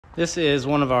This is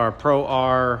one of our Pro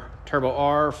R Turbo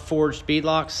R forged bead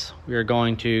locks. We are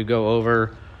going to go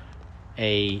over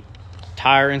a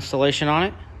tire installation on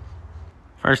it.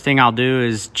 First thing I'll do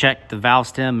is check the valve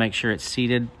stem, make sure it's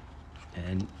seated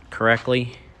and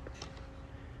correctly,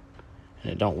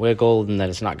 and it don't wiggle and that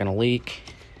it's not going to leak.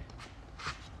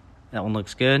 That one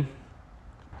looks good.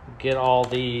 Get all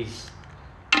these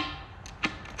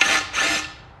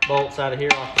bolts out of here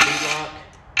off the bead lock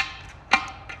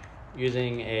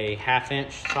using a 1/2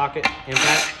 inch socket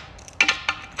impact.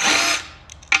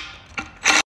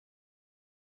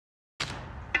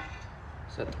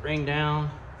 Set the ring down.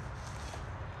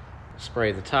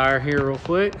 Spray the tire here real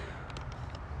quick.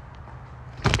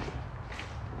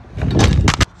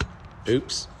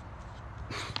 Oops.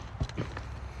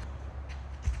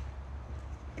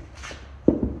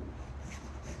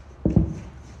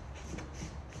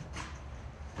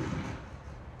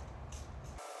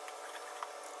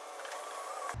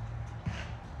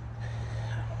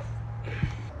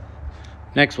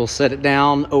 Next, we'll set it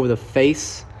down over the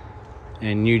face,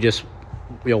 and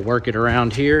we'll work it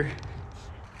around here.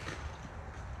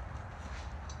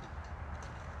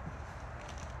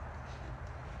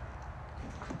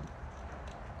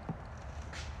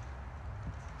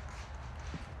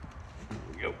 There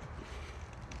we go.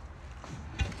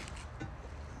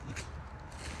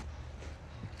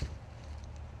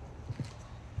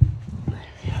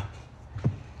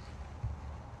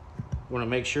 Want to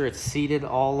make sure it's seated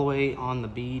all the way on the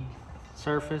bead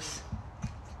surface,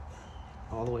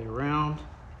 all the way around.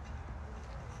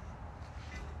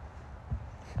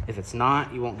 If it's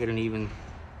not, you won't get an even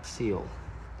seal.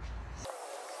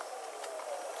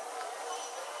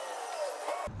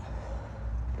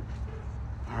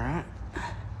 All right.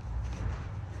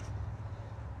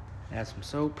 Add some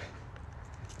soap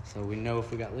so we know if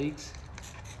we got leaks.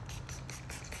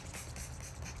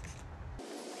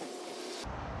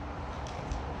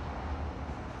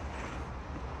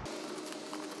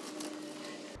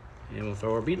 And we'll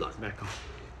throw our bead lock back on.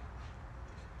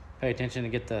 Pay attention to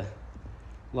get the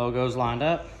logos lined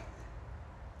up.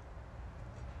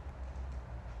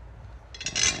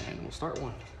 And we'll start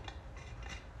one.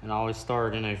 And I always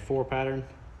start in a 4 pattern.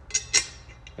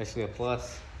 Basically a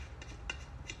plus.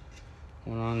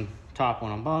 One on top,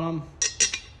 one on bottom.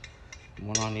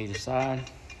 One on either side.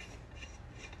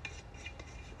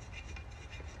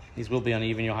 These will be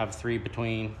uneven. You'll have 3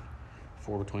 between,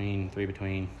 4 between, 3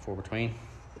 between, 4 between.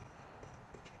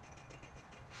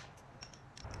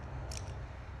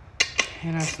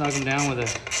 And I snug them down with a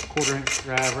 1/4 inch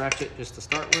drive ratchet just to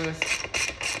start with.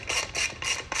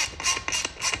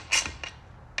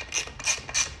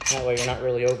 That way you're not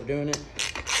really overdoing it.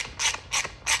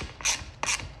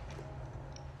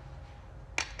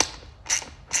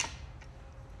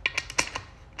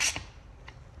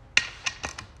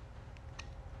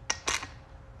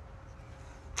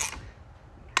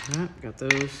 All right, got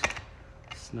those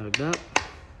snugged up.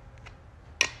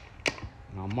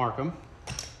 And I'll mark them,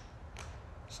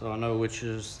 so I know which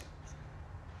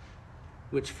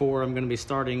 4 I'm going to be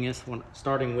starting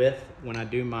with when I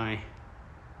do my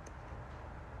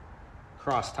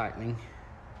cross tightening.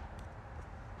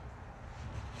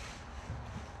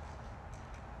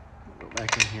 Go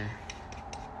back in here,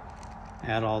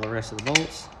 add all the rest of the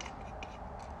bolts.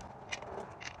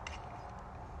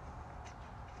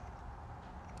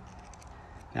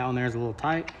 That one there's a little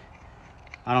tight.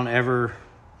 I don't ever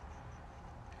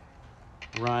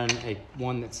run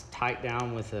one that's tight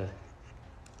down with an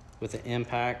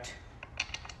impact,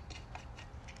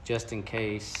 just in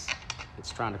case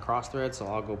it's trying to cross thread. So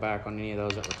I'll go back on any of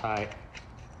those that were tight,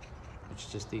 which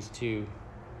is just these 2,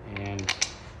 and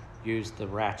use the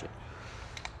ratchet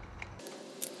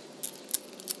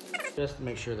just to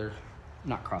make sure they're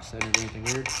not cross-threaded or anything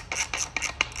weird.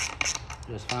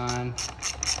 Just fine.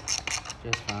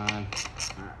 Just fine.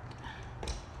 All right.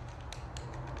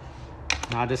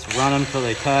 Now I just run them till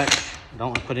they touch. I don't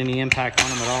want to put any impact on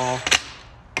them at all.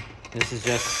 This is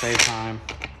just to save time.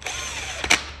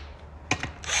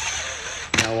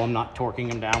 No, I'm not torquing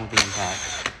them down with the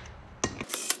impact.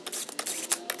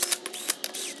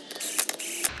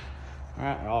 All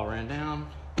right, they're all ran down.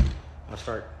 I'll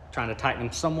start trying to tighten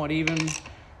them somewhat even as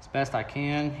best I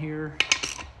can here.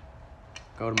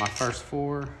 Go to my first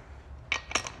 4.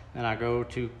 Then I go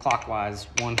to clockwise,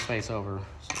 1 space over.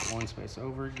 So 1 space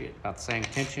over, get about the same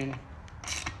tension.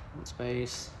 1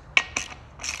 space,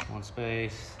 1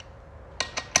 space,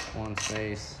 1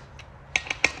 space,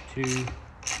 2,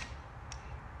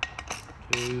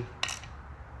 2,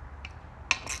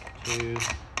 2,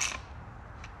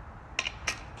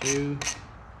 2,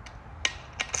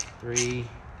 3,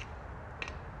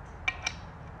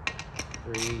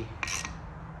 3,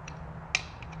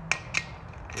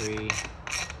 3,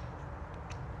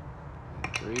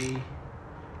 3.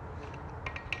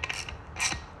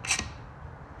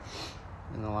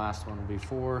 And the last one will be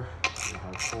 4. We'll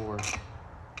have 4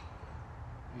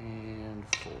 and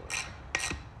 4.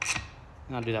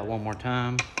 And I'll do that one more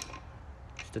time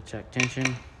just to check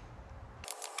tension.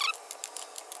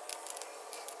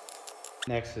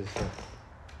 Next is the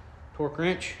torque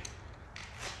wrench.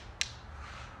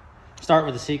 Start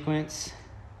with the sequence.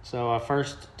 So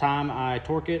first time I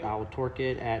torque it, I will torque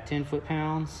it at 10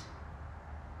 foot-pounds.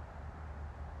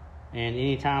 And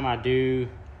anytime I do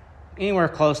anywhere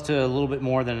close to a little bit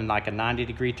more than like a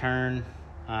 90-degree turn,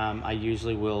 I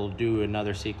usually will do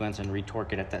another sequence and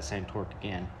retorque it at that same torque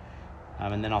again.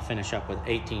 And then I'll finish up with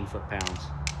 18 foot-pounds.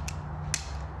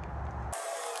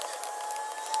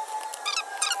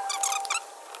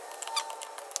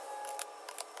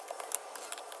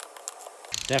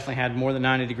 Definitely had more than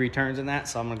 90-degree turns in that,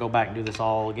 so I'm gonna go back and do this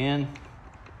all again.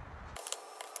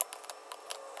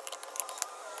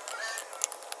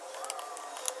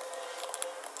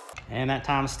 And that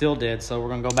time still did, so we're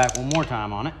gonna go back one more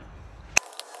time on it.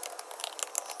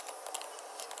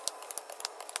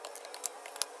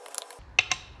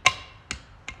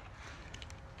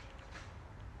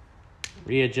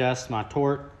 Readjust my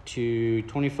torque to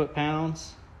 20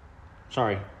 foot-pounds.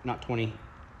 Sorry, not 20,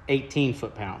 18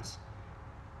 foot-pounds.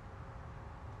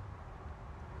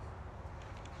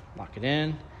 Lock it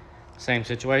in, same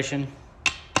situation.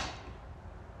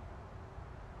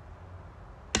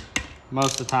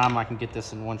 Most of the time I can get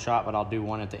this in one shot, but I'll do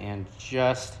one at the end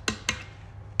just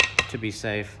to be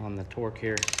safe on the torque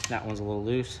here. That one's a little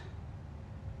loose.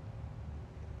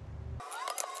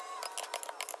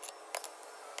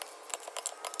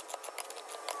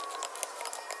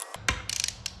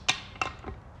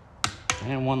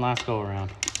 And one last go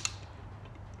around.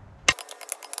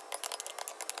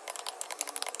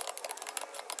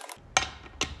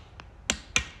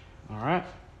 All right,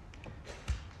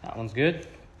 that one's good.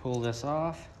 Pull this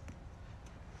off.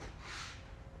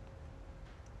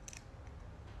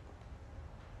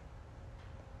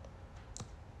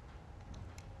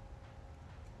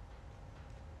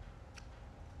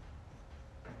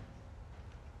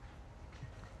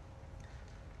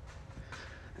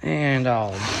 And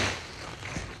I'll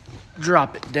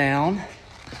drop it down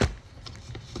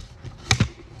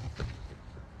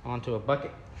onto a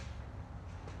bucket.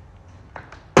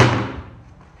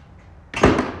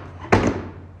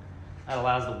 That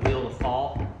allows the wheel to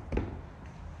fall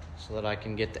so that I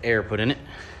can get the air put in it.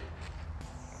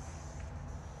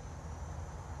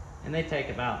 And they take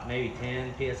about maybe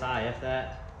 10 PSI, if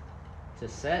that, to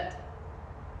set.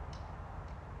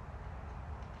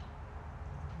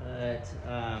 But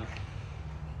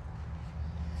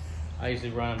I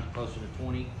usually run them closer to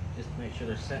 20 just to make sure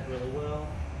they're set really well.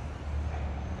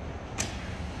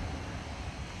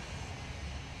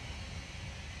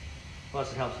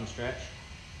 Plus it helps them stretch.